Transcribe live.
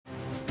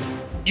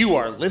You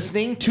are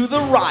listening to The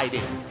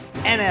Riding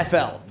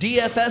NFL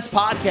DFS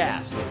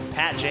Podcast with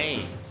Pat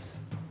James.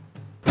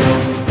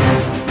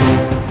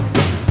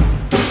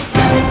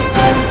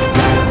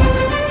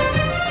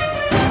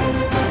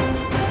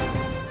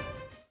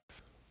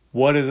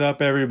 What is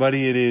up,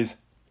 everybody? It is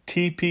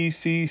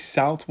TPC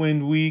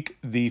Southwind Week.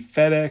 The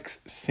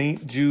FedEx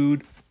St.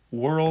 Jude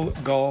World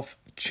Golf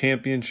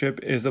Championship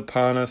is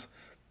upon us.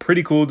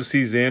 Pretty cool to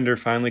see Xander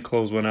finally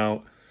close one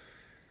out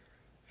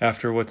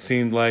after what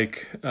seemed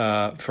like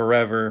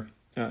forever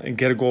and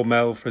get a gold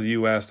medal for the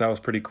U.S. That was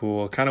pretty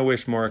cool. Kind of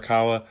wish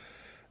Morikawa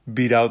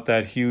beat out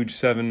that huge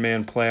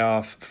 7-man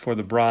playoff for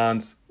the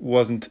bronze.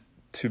 Wasn't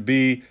to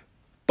be,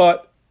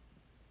 but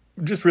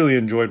just really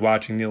enjoyed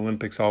watching the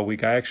Olympics all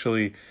week. I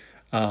actually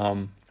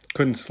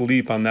couldn't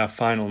sleep on that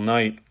final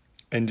night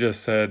and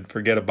just said,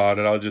 forget about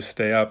it, I'll just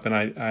stay up. And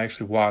I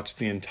actually watched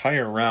the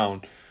entire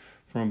round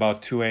from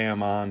about 2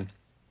 a.m. on.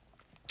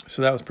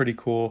 So that was pretty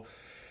cool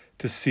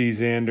to see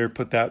Xander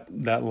put that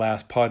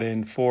last putt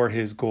in for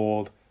his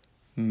gold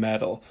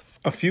medal.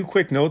 A few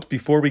quick notes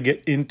before we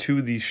get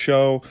into the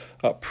show.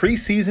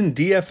 Preseason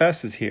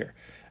DFS is here,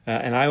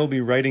 and I will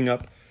be writing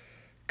up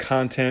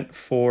content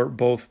for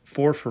both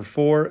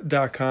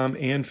 4for4.com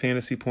and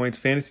Fantasy Points.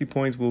 Fantasy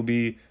Points will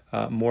be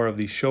more of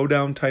the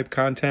showdown type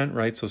content,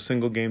 right? So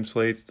single game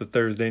slates, the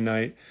Thursday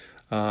night,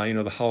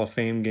 the Hall of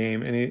Fame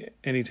game.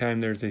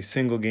 Anytime there's a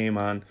single game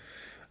on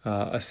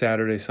a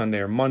Saturday, Sunday,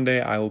 or Monday,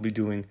 I will be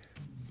doing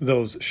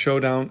those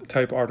showdown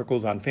type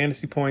articles on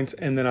Fantasy Points.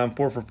 And then on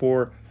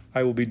 4for4,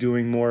 I will be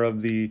doing more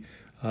of the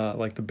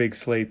like the big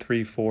slate,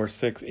 3, 4,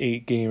 6,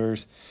 8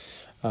 gamers.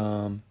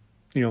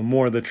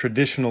 More of the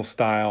traditional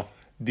style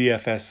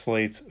DFS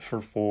slates for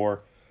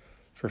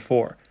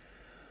 4for4.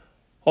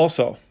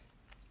 Also,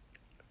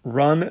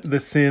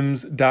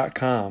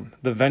 runthesims.com,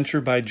 the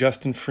venture by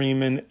Justin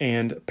Freeman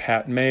and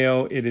Pat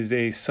Mayo. It is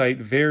a site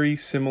very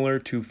similar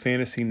to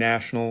Fantasy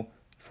National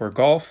for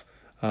golf.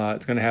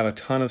 It's going to have a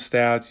ton of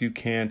stats. You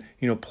can,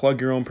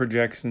 plug your own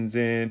projections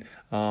in,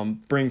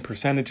 bring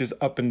percentages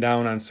up and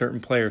down on certain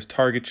players,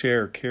 target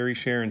share or carry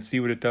share, and see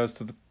what it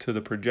does to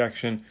the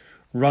projection.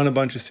 Run a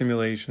bunch of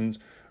simulations,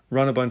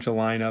 run a bunch of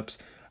lineups.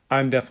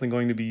 I'm definitely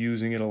going to be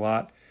using it a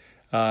lot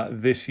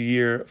this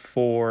year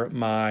for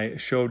my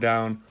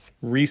showdown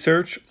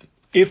research.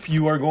 If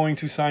you are going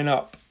to sign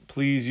up,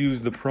 please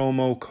use the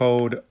promo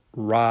code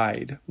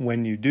RIDE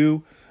when you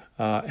do.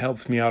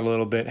 Helps me out a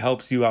little bit,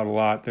 helps you out a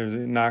lot.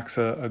 It knocks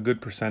a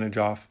good percentage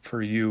off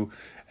for you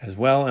as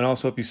well. And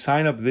also, if you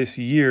sign up this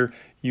year,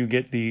 you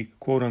get the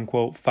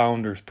quote-unquote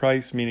founder's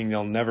price, meaning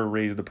they'll never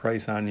raise the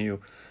price on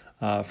you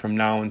from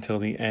now until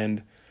the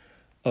end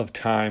of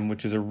time,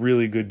 which is a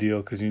really good deal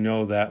because you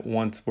know that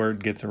once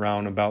word gets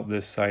around about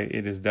this site,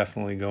 it is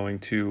definitely going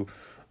to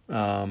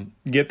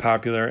get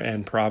popular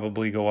and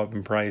probably go up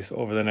in price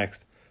over the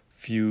next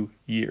few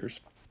years.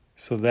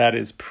 So that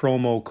is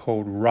promo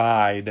code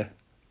RIDE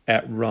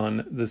at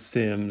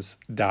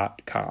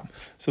runthesims.com.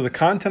 So the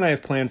content I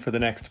have planned for the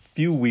next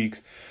few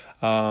weeks,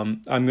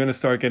 I'm going to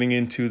start getting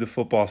into the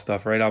football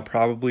stuff, right? I'll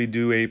probably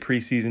do a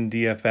preseason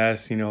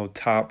DFS,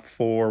 top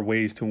 4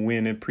 ways to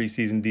win in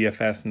preseason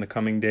DFS in the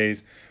coming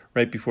days,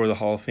 right before the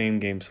Hall of Fame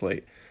game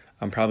slate.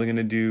 I'm probably going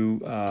to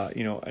do,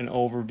 an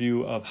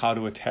overview of how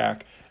to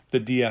attack the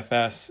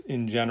DFS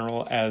in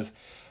general as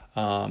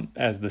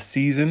the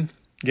season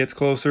gets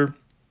closer.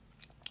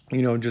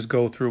 Just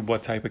go through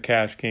what type of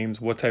cash games,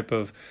 what type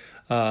of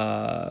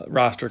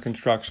roster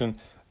construction,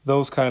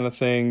 those kind of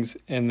things.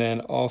 And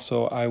then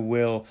also I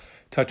will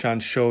touch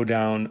on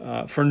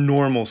showdown for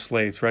normal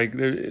slates, right?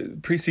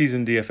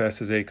 Preseason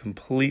DFS is a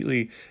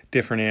completely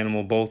different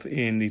animal, both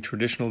in the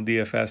traditional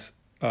DFS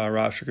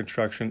roster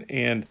construction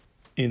and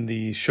in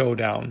the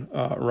showdown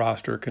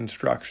roster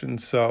construction.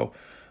 So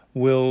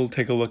we'll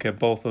take a look at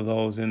both of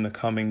those in the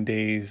coming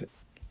days.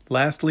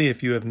 Lastly,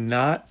 if you have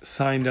not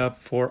signed up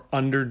for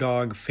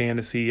Underdog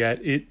Fantasy yet,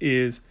 it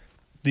is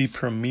the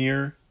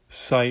premier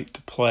site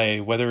to play,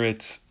 whether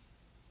it's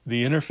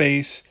the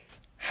interface,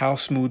 how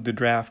smooth the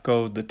draft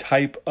goes, the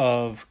type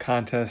of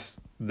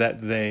contests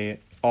that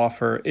they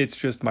offer. It's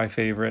just my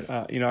favorite.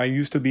 I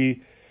used to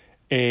be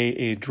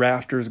a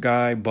drafters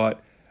guy, but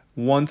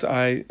once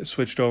I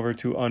switched over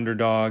to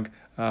Underdog,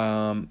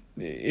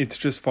 it's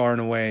just far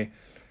and away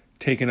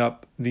taken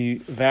up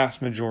the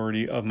vast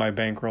majority of my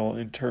bankroll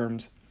in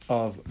terms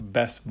of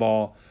best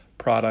ball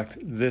product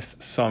this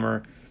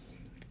summer.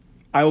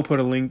 I will put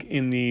a link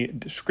in the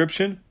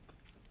description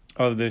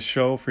of this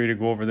show for you to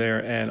go over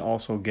there and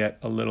also get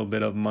a little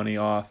bit of money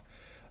off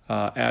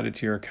added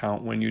to your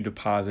account when you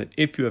deposit,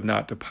 if you have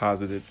not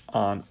deposited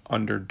on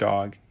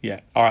Underdog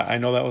yet. All right, I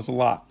know that was a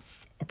lot.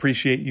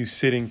 Appreciate you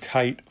sitting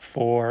tight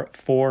for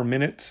 4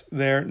 minutes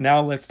there.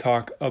 Now let's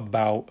talk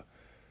about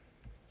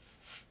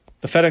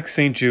the FedEx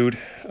St. Jude,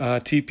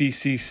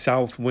 TPC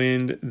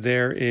Southwind.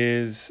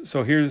 This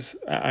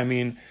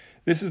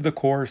is the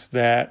course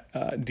that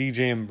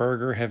DJ and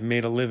Berger have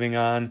made a living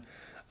on.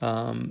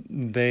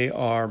 They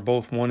are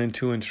both 1 and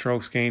 2 in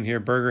strokes gained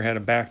here. Berger had a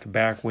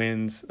back-to-back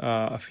wins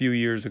a few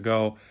years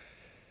ago.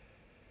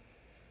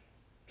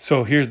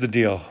 So here's the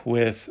deal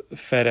with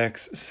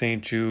FedEx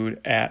St.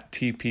 Jude at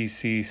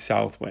TPC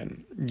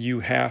Southwind. You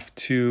have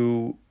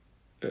to,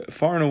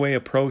 far and away,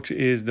 approach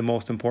is the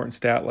most important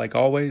stat, like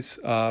always.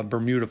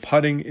 Bermuda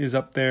putting is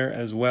up there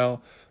as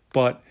well,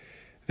 but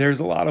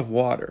there's a lot of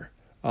water.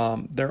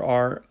 There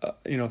are,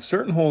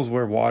 certain holes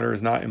where water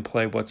is not in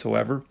play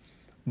whatsoever,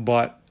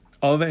 but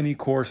of any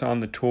course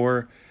on the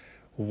tour,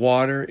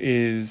 water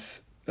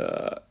is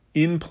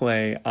in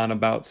play on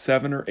about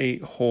 7 or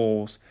 8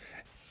 holes.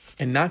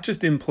 And not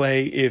just in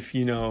play if,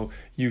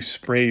 you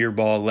spray your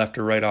ball left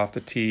or right off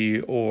the tee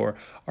or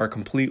are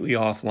completely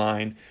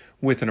offline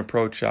with an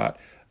approach shot.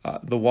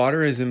 The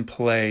water is in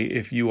play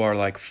if you are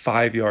like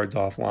 5 yards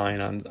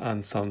offline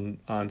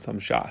on some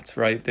shots,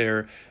 right?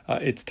 There,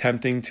 it's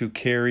tempting to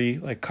carry,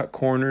 like cut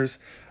corners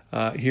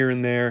here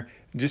and there.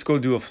 Just go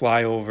do a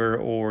flyover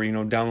or,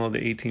 download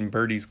the 18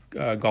 Birdies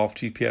golf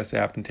GPS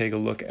app and take a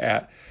look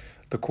at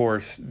the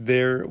course.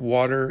 Their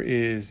water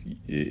is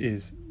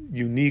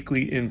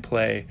uniquely in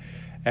play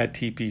at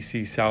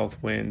TPC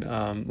Southwind.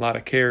 A lot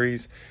of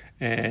carries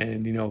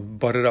and,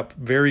 butted up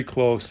very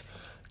close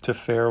to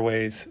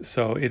fairways.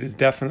 So it is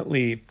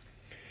definitely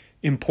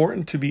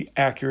important to be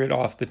accurate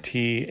off the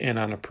tee and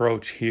on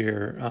approach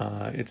here.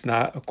 It's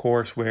not a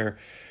course where,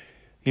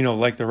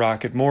 like the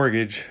Rocket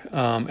Mortgage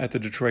at the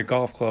Detroit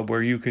Golf Club,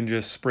 where you can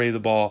just spray the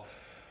ball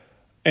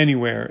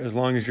anywhere. As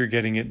long as you're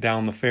getting it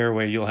down the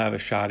fairway, you'll have a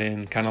shot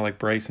in, kind of like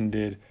Bryson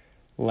did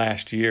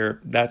last year.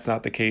 That's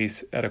not the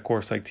case at a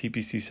course like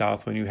TPC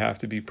South, when you have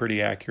to be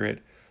pretty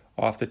accurate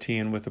off the tee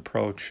and with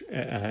approach,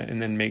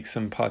 and then make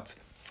some putts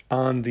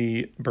on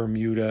the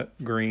Bermuda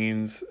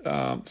greens.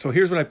 So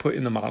here's what I put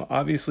in the model.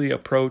 Obviously,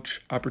 approach,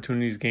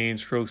 opportunities gained,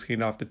 strokes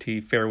gained off the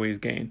tee, fairways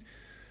gained.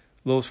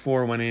 Those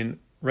 4 went in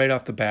right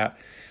off the bat.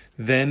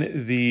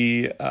 Then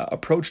the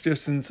approach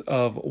distance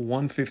of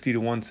 150 to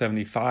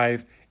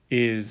 175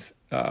 is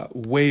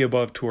way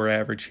above tour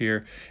average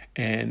here,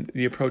 and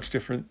the approach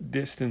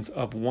distance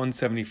of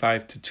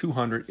 175 to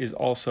 200 is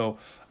also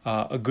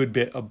a good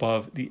bit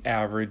above the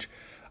average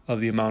of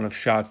the amount of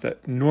shots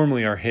that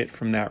normally are hit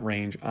from that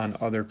range on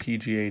other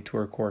PGA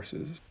Tour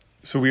courses.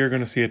 So we are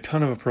going to see a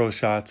ton of approach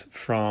shots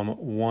from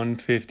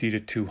 150 to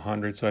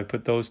 200. So I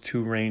put those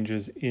 2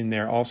 ranges in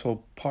there.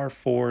 Also par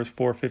 4s,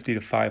 450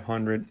 to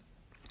 500.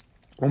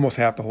 Almost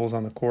half the holes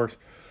on the course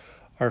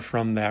are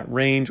from that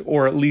range,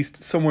 or at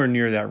least somewhere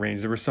near that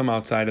range. There were some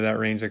outside of that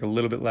range, like a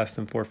little bit less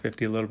than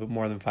 450, a little bit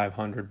more than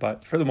 500.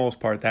 But for the most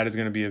part, that is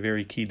going to be a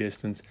very key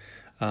distance.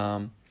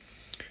 The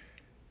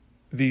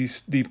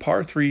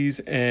par 3s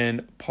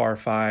and par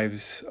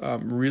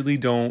 5s really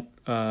don't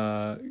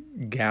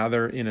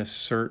gather in a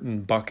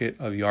certain bucket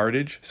of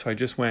yardage. So I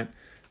just went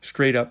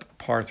straight up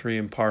par 3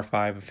 and par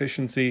 5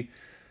 efficiency,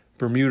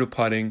 Bermuda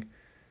putting,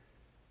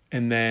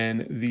 and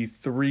then the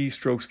 3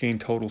 strokes gained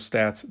total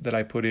stats that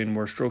I put in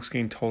were strokes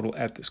gained total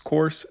at this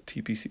course,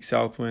 TPC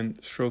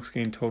Southwind, strokes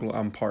gained total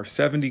on par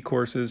 70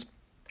 courses,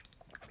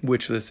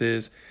 which this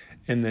is,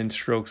 and then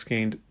strokes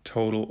gained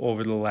total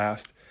over the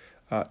last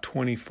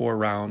 24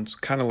 rounds,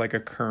 kind of like a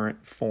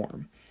current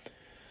form.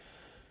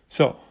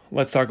 So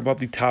let's talk about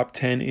the top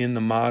 10 in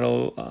the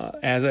model.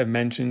 As I've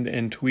mentioned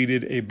and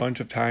tweeted a bunch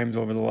of times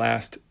over the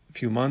last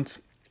few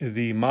months,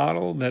 the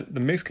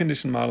mixed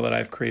condition model that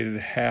I've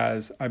created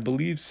has, I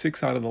believe,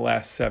 6 out of the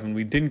last 7.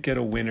 We didn't get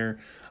a winner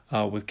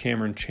with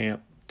Cameron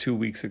Champ 2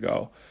 weeks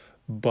ago,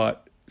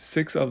 but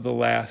 6 of the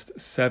last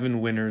 7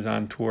 winners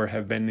on tour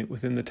have been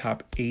within the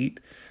top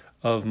 8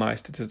 of my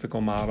statistical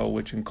model,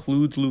 which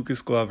includes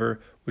Lucas Glover,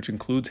 which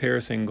includes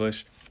Harris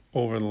English,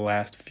 over the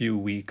last few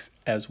weeks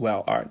as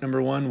well. All right,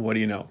 number 1, what do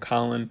you know?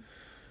 Colin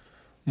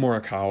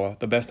Morikawa,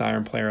 the best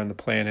iron player on the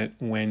planet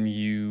when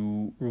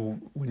you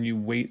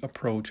weight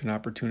approach and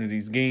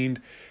opportunities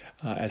gained,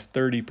 as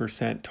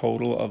 30%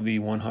 total of the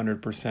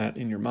 100%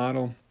 in your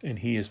model, and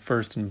he is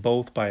first in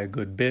both by a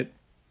good bit.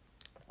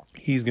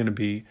 He's going to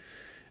be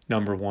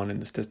number 1 in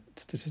the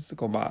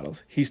statistical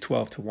models. He's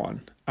 12 to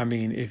 1. I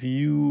mean,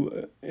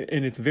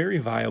 and it's a very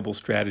viable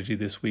strategy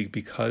this week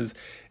because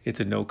it's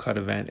a no-cut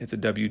event. It's a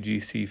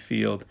WGC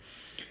field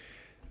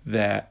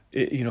that,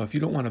 if you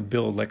don't want to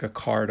build like a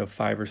card of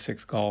 5 or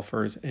 6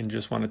 golfers and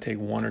just want to take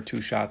 1 or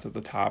 2 shots at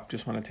the top,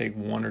 just want to take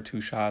 1 or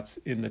 2 shots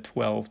in the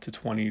 12 to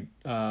 20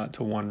 to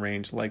 1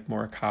 range, like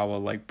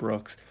Morikawa, like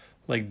Brooks,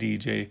 like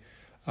DJ,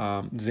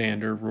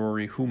 Xander,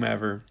 Rory,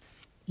 whomever,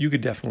 you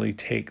could definitely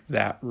take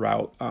that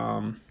route.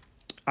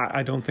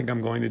 I don't think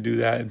I'm going to do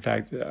that. In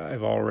fact,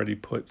 I've already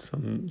put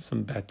some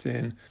bets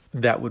in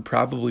that would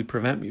probably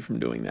prevent me from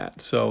doing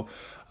that. So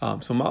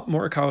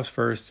Morikawa's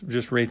first,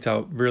 just rates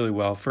out really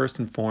well. First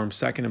in form,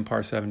 second in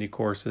par 70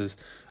 courses,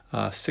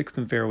 6th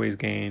in fairways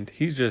gained.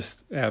 He's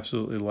just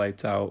absolutely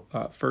lights out.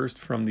 First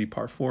from the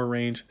par 4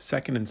 range,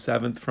 2nd and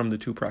 7th from the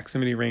 2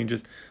 proximity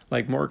ranges.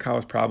 Like,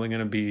 Morikawa's probably going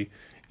to be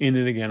in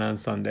it again on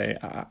Sunday.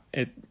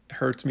 It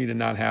hurts me to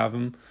not have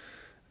him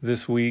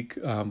this week,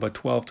 but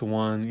 12 to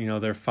 1,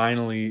 they're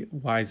finally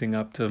wising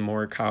up to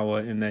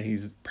Morikawa in that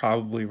he's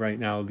probably right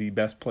now the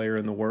best player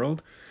in the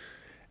world.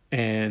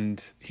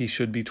 and he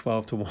should be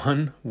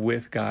 12-1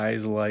 with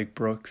guys like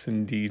Brooks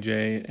and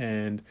DJ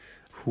and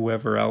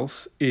whoever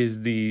else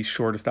is the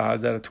shortest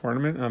odds at a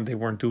tournament. They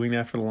weren't doing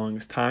that for the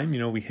longest time.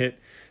 We hit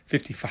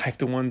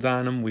 55-1s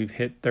on him. We've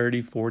hit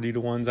 30,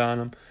 40-1s on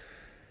him.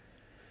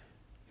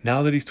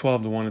 Now that he's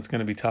 12-1, it's going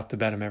to be tough to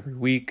bet him every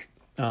week.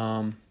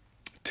 2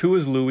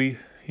 is Louis,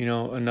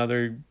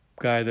 another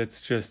guy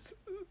that's just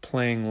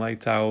playing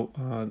lights out.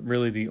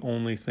 Really the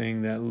only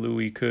thing that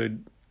Louis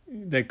could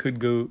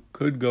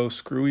go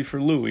screwy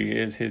for Louis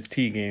is his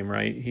tee game,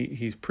 right?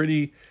 He's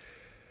pretty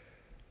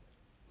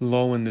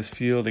low in this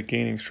field at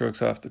gaining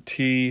strokes off the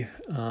tee.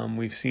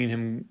 We've seen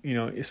him,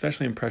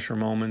 especially in pressure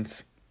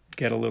moments,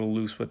 get a little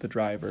loose with the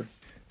driver.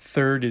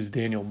 3rd is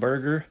Daniel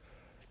Berger.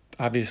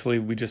 Obviously,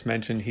 we just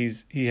mentioned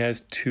he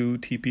has 2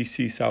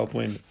 TPC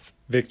Southwind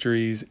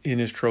victories in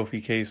his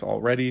trophy case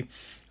already.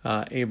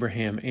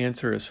 Abraham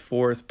Answer is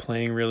 4th,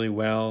 playing really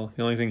well.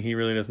 The only thing he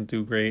really doesn't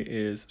do great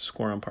is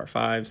score on par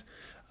 5s.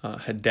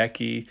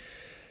 Hideki.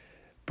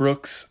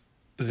 Brooks.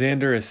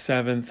 Xander is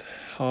 7th.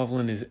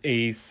 Hovland is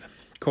 8th.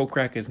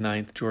 Kokrak is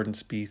 9th. Jordan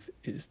Spieth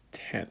is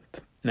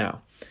 10th.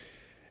 Now,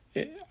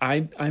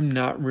 I'm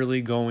not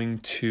really going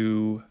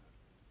to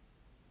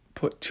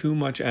put too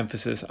much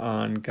emphasis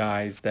on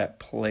guys that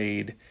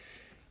played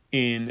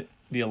in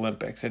the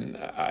Olympics. And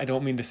I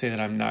don't mean to say that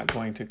I'm not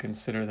going to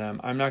consider them.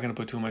 I'm not going to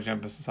put too much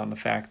emphasis on the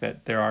fact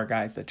that there are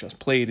guys that just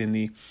played in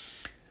the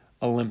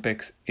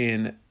Olympics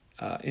in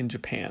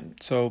Japan.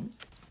 So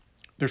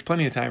there's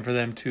plenty of time for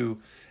them to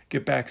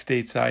get back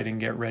stateside and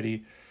get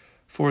ready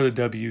for the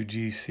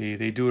WGC.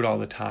 They do it all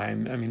the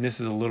time. I mean, this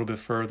is a little bit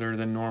further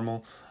than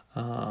normal,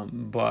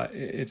 but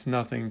it's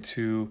nothing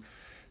too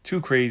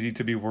crazy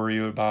to be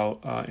worried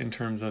about in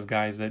terms of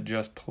guys that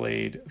just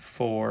played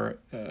for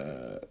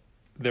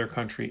their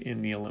country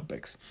in the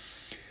Olympics.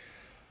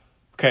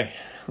 Okay,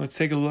 let's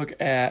go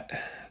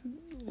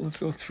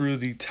through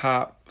the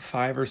top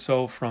 5 or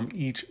so from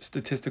each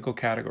statistical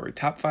category.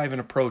 Top 5 in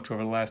approach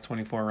over the last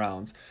 24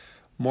 rounds.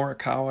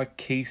 Morikawa,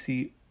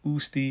 Casey,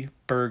 Usti,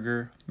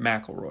 Berger,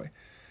 McIlroy.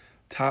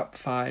 Top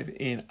 5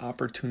 in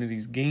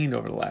opportunities gained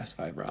over the last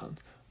 5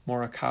 rounds.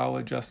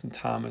 Morikawa, Justin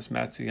Thomas,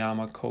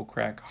 Matsuyama,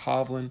 Kokrak,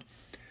 Hovland.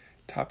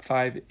 Top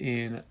 5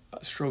 in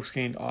strokes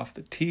gained off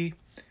the tee.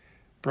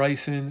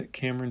 Bryson,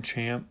 Cameron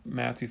Champ,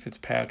 Matthew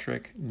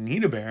Fitzpatrick,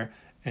 Niederberg,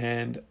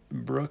 and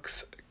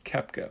Brooks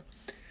Koepka.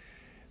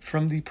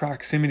 From the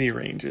proximity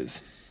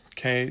ranges,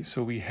 okay,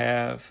 so we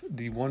have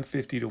the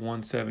 150 to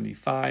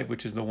 175,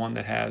 which is the one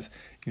that has,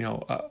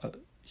 a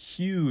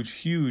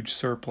huge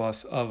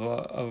surplus of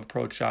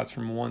approach shots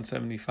from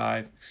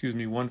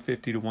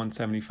 150 to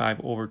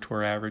 175 over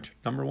tour average.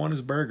 Number 1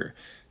 is Berger,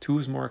 2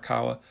 is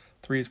Morikawa,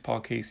 3 is Paul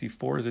Casey,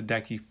 4 is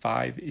Hideki,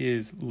 5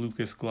 is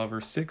Lucas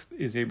Glover, 6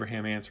 is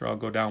Abraham Answer. I'll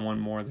go down one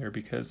more there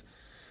because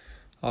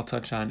I'll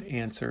touch on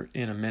Answer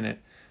in a minute.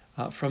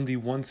 From the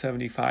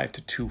 175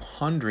 to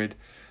 200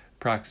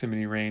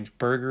 proximity range,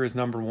 Berger is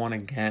number 1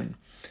 again.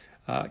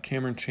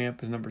 Cameron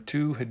Champ is number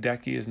 2,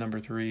 Hideki is number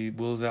 3,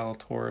 Will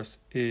Zalatoris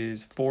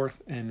is 4th,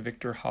 and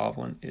Victor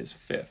Hovland is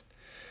 5th.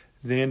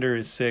 Xander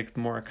is 6th,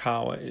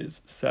 Morikawa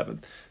is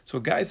 7th. So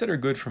guys that are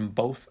good from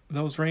both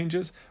those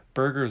ranges,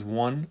 Berger is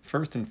 1,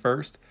 first and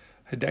first.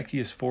 Hideki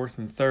is 4th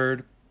and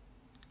 3rd.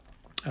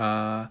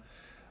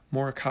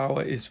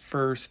 Morikawa is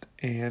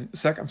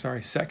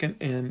second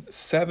and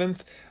 7th.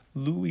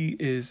 Louis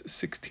is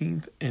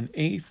 16th and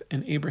 8th,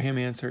 and Abraham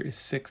Answer is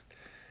 6th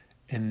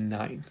and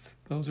 9th.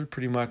 Those are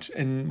pretty much,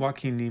 and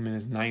Joaquin Niemann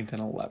is 9th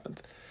and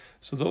 11th.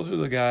 So those are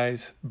the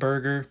guys: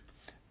 Berger,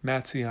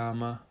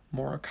 Matsuyama,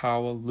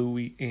 Morikawa,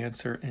 Louis,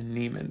 Answer, and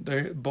Niemann.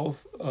 They're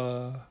both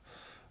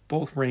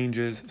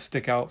ranges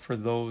stick out for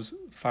those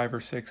 5 or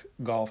 6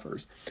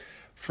 golfers.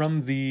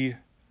 From the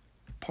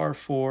par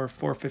 4,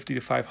 450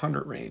 to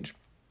 500 range,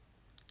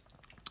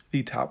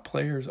 the top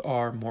players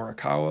are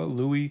Morikawa,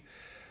 Louis,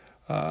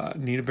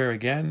 Niederberg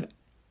again,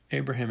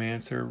 Abraham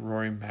Answer,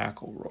 Rory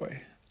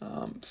McIlroy.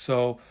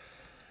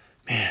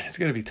 Man, it's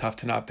going to be tough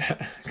to not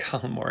bet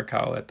Colin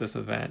Morikawa at this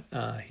event.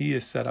 He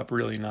is set up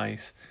really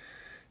nice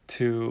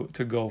to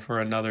go for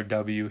another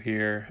W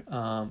here,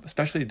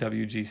 especially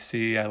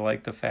WGC. I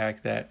like the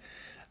fact that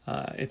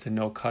it's a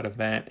no-cut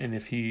event, and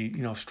if he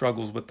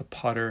struggles with the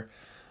putter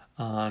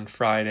on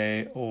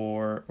Friday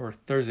or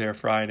Thursday or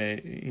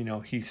Friday,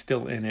 he's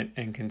still in it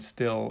and can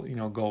still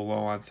go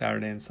low on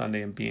Saturday and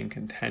Sunday and be in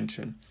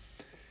contention.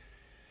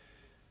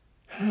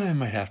 I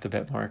might have to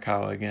bet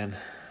Morikawa again.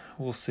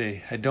 We'll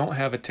see. I don't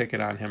have a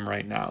ticket on him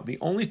right now. The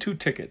only 2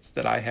 tickets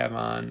that I have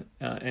on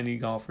any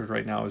golfers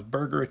right now is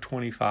Berger at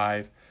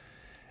 25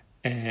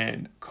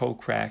 and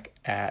Kokrak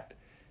at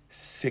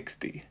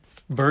 60.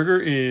 Berger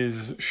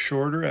is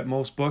shorter at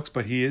most books,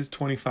 but he is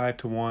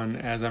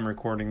 25-1 as I'm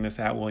recording this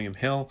at William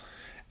Hill,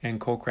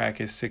 and Kokrak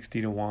is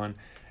 60-1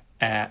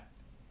 at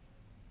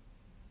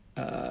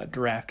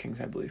DraftKings,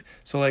 I believe.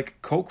 So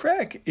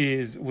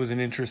Kokrak was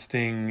an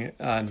interesting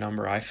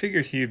number. I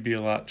figured he'd be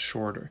a lot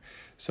shorter.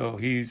 So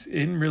he's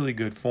in really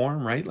good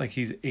form, right?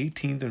 He's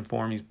 18th in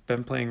form. He's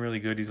been playing really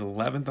good. He's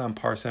 11th on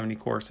par 70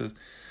 courses,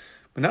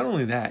 But not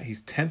only that,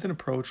 he's 10th in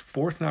approach,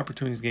 4th in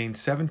opportunities gained,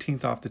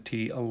 17th off the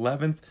tee,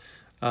 11th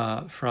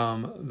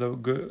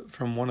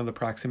from one of the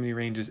proximity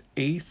ranges,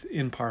 8th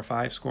in par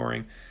 5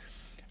 scoring.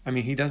 I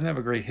mean, he doesn't have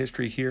a great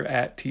history here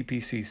at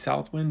TPC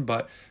Southwind,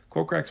 but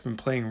Kokrak's been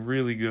playing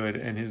really good,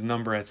 and his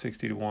number at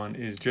 60-1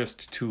 is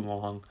just too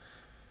long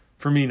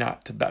for me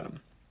not to bet him.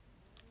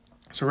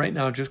 So right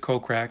now, just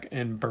Kokrak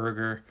and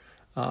Berger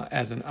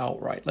as an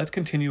outright. Let's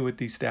continue with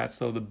these stats,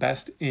 though. The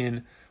best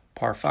in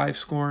par 5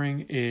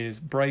 scoring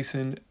is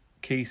Bryson,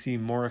 Casey,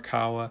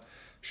 Morikawa,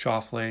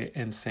 Schauffele,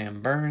 and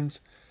Sam Burns.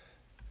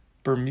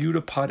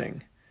 Bermuda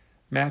putting,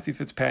 Matthew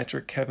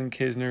Fitzpatrick, Kevin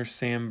Kisner,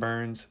 Sam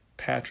Burns,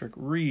 Patrick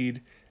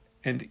Reed,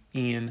 and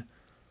Ian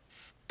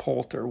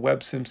Poulter.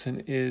 Webb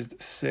Simpson is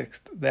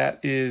 6th. That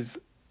is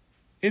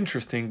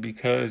interesting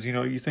because,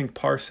 you think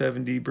par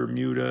 70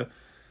 Bermuda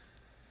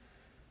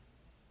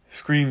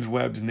screams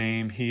Webb's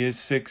name. He is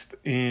 6th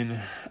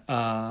in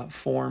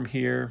form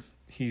here.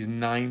 He's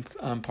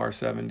 9th on par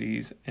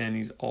 70s, and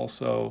he's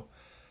also,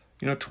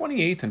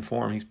 28th in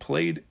form.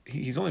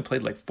 He's only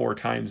played like 4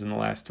 times in the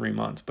last 3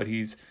 months, but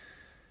he's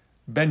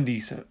been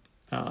decent.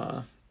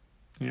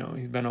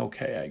 He's been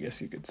okay, I guess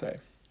you could say.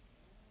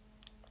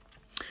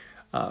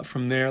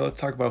 From there, let's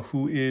talk about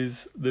who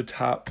is the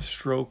top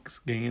strokes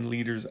gain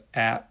leaders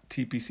at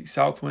TPC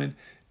Southwind.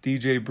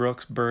 DJ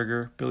Brooks,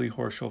 Berger, Billy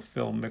Horschel,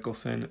 Phil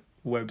Mickelson.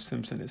 Webb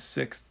Simpson is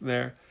 6th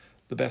there.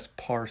 The best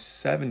par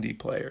 70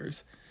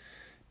 players,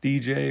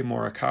 DJ,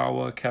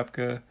 Morikawa,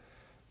 Koepka,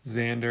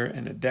 Xander,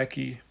 and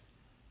Hideki.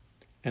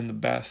 And the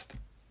best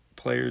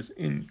players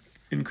in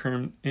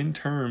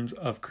terms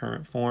of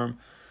current form,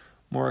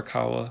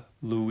 Morikawa,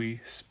 Louis,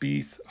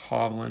 Spieth,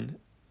 Hovland,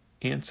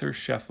 Answer,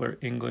 Scheffler,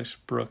 English,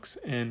 Brooks,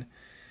 and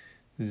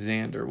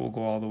Xander. We'll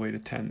go all the way to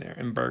 10 there.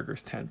 And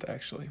Berger's 10th,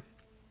 actually.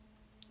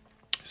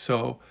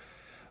 So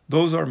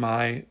those are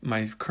my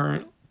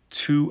current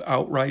 2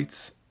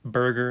 outrights,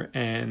 Berger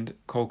and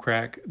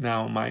Kokrak.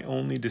 Now, my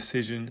only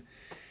decision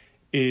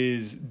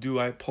is, do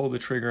I pull the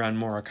trigger on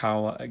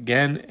Morikawa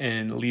again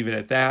and leave it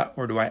at that,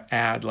 or do I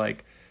add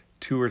like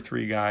 2 or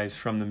 3 guys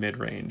from the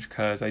mid-range?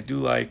 Because I do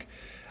like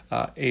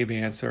Abe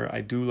Answer.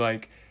 I do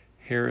like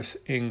Harris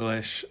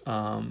English.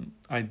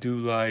 I do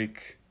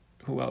like,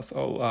 who else?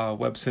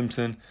 Webb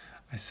Simpson.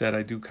 I said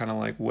I do kind of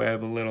like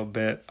Webb a little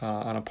bit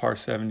on a par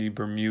 70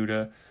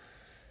 Bermuda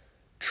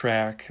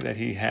track that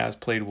he has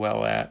played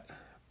well at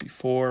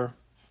before.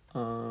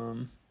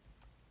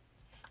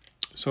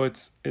 So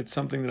it's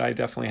something that I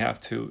definitely have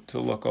to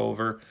look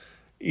over.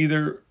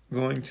 Either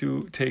going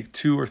to take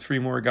 2 or 3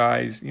 more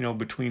guys,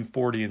 between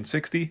 40 and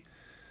 60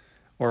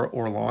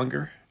 or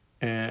longer,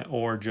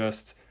 or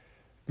just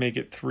make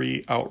it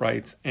 3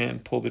 outrights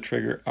and pull the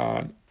trigger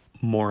on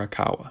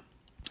Morikawa.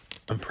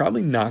 I'm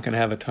probably not going to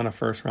have a ton of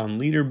first-round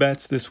leader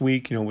bets this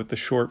week, with the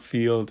short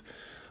field.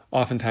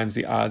 Oftentimes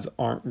the odds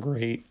aren't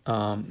great.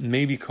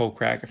 Maybe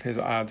Kokrak if his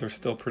odds are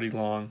still pretty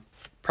long.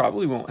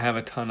 Probably won't have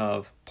a ton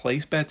of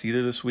place bets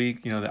either this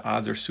week. The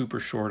odds are super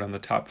short on the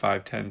top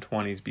 5, 10,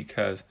 20s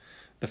because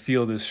the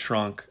field is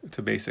shrunk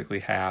to basically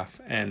half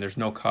and there's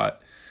no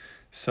cut.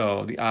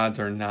 So the odds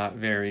are not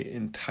very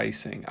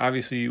enticing.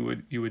 Obviously,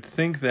 you would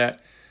think that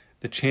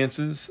the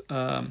chances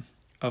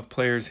of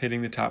players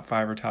hitting the top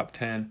 5 or top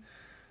 10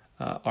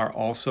 are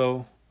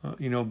also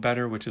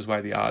better, which is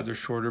why the odds are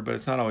shorter. But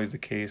it's not always the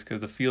case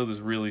because the field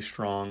is really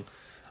strong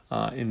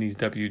in these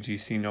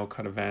WGC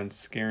no-cut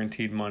events.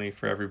 Guaranteed money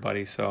for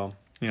everybody. So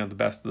the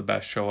best of the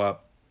best show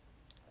up.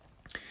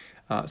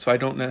 So I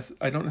don't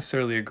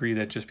necessarily agree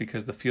that just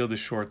because the field is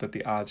short that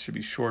the odds should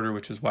be shorter,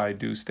 which is why I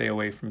do stay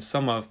away from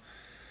some of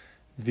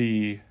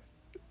the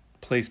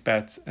place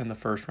bets and the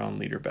first round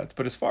leader bets.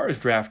 But as far as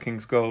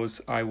DraftKings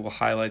goes, I will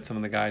highlight some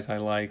of the guys I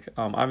like.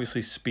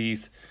 Obviously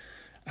Spieth,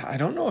 I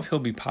don't know if he'll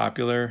be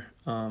popular,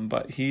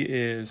 but he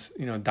is,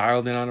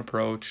 dialed in on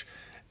approach,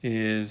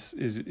 is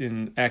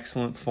in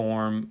excellent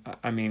form.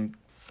 I mean,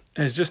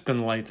 has just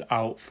been lights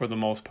out for the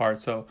most part.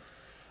 So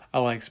I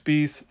like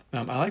Spieth.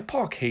 I like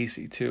Paul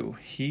Casey too.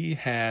 He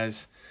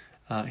has,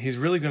 he's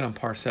really good on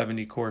par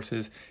 70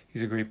 courses.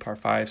 He's a great par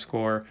 5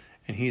 scorer,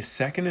 and he is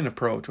second in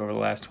approach over the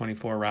last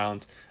 24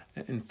 rounds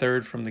and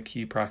third from the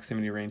key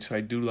proximity range. So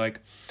I do like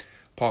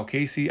Paul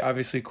Casey.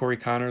 Obviously, Corey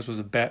Connors was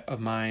a bet of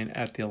mine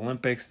at the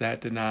Olympics.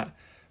 That did not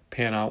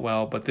pan out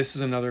well, but this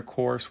is another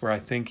course where I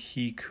think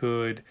he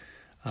could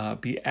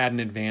be at an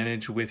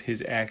advantage with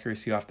his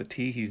accuracy off the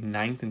tee. He's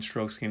 9th in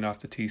strokes gained off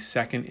the tee,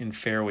 2nd in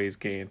fairways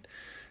gained.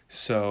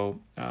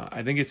 So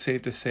I think it's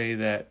safe to say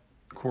that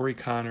Corey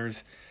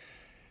Connors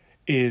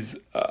is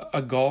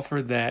a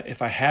golfer that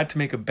if I had to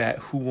make a bet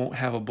who won't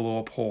have a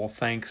blow-up hole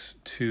thanks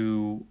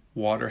to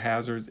water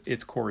hazards,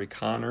 it's Corey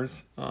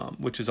Connors,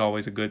 which is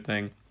always a good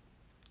thing.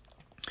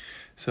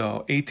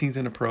 So 18th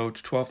in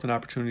approach, 12th in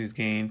opportunities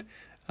gained,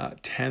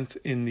 10th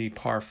in the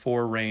par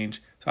 4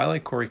 range. So I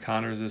like Corey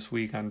Connors this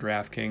week on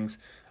DraftKings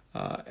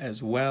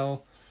as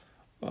well.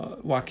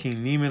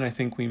 Joaquin Niemann, I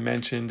think we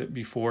mentioned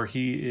before,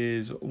 he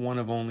is one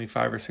of only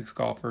 5 or 6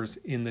 golfers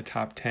in the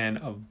top 10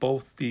 of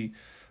both the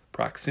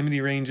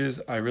proximity ranges,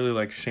 I really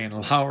like Shane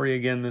Lowry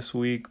again this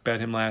week. Bet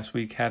him last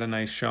week, had a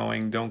nice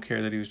showing. Don't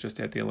care that he was just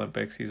at the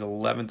Olympics. He's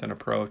 11th in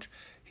approach.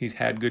 He's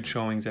had good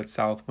showings at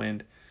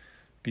Southwind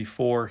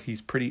before.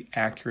 He's pretty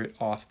accurate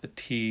off the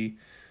tee.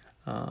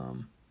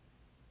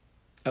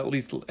 At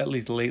least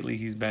lately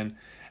he's been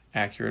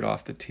accurate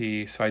off the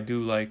tee. So I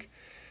do like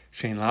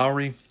Shane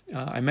Lowry.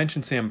 I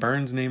mentioned Sam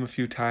Burns' name a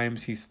few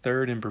times. He's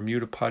 3rd in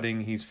Bermuda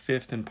putting. He's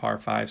 5th in par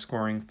 5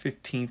 scoring,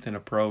 15th in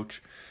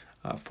approach,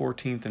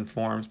 14th in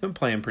form. He's been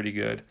playing pretty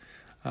good.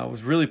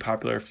 Was really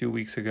popular a few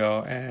weeks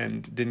ago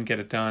and didn't get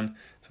it done.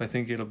 So I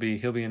think he'll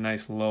be a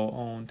nice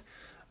low-owned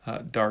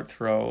dart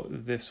throw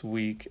this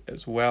week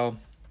as well.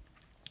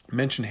 I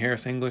mentioned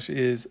Harris English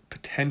is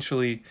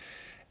potentially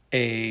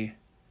an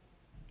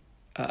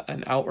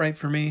outright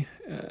for me.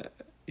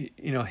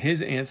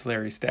 His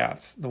ancillary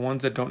stats, the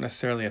ones that don't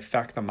necessarily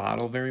affect the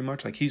model very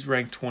much, like he's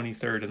ranked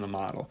 23rd in the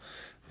model,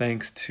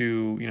 thanks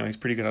to, he's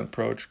pretty good on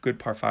approach, good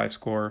par 5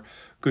 score,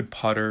 good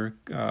putter,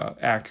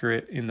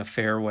 accurate in the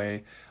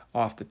fairway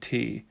off the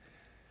tee.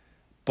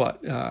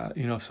 But,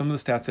 some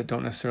of the stats that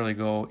don't necessarily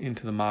go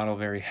into the model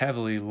very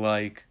heavily,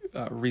 like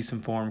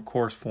recent form,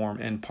 course form,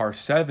 and par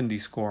 70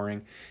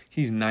 scoring,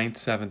 he's 9th,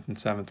 7th, and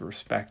 7th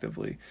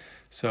respectively.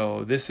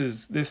 So this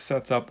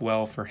sets up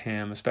well for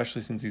him,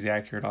 especially since he's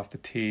accurate off the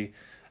tee.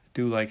 I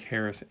do like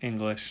Harris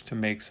English to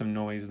make some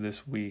noise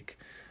this week.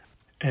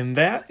 And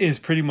that is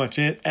pretty much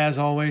it. As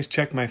always,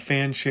 check my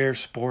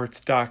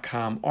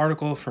fansharesports.com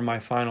article for my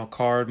final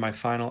card, my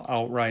final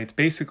outrights.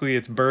 Basically,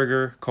 it's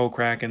Berger,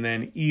 Kokrak, and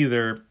then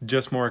either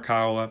just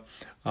Morikawa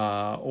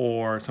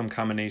or some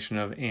combination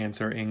of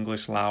Answer,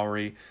 English,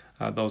 Lowry,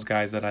 those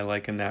guys that I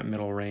like in that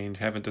middle range.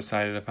 Haven't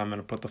decided if I'm going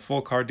to put the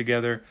full card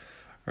together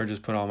or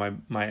just put all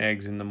my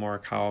eggs in the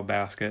Morikawa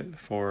basket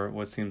for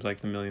what seems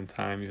like the millionth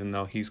time, even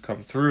though he's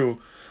come through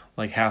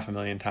like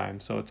 500,000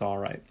 times, so it's all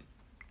right.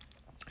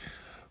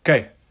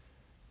 Okay,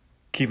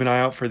 keep an eye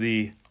out for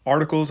the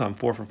articles on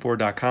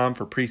 4for4.com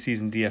for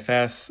preseason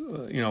DFS.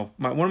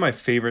 One of my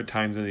favorite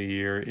times of the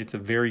year. It's a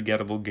very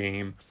gettable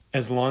game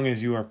as long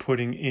as you are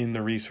putting in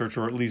the research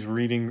or at least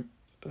reading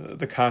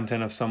the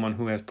content of someone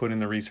who has put in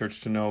the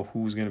research to know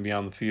who's going to be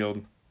on the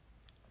field.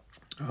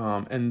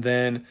 And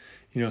then,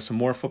 some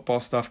more football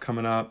stuff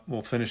coming up.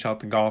 We'll finish out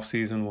the golf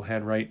season. We'll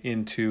head right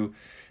into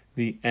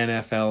the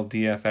NFL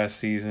DFS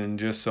season.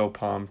 Just so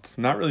pumped.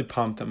 Not really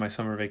pumped that my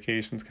summer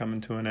vacation's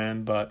coming to an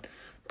end, but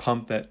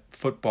pumped that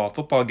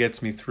football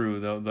gets me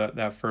through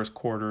that first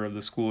quarter of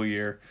the school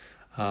year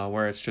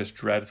where it's just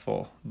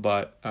dreadful.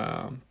 But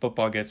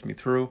football gets me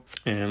through.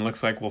 And it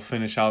looks like we'll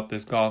finish out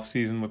this golf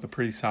season with a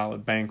pretty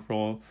solid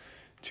bankroll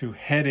to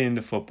head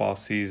into football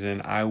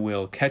season. I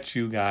will catch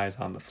you guys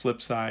on the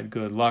flip side.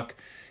 Good luck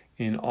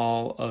in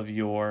all of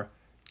your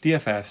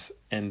DFS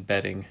and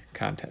betting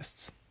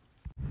contests.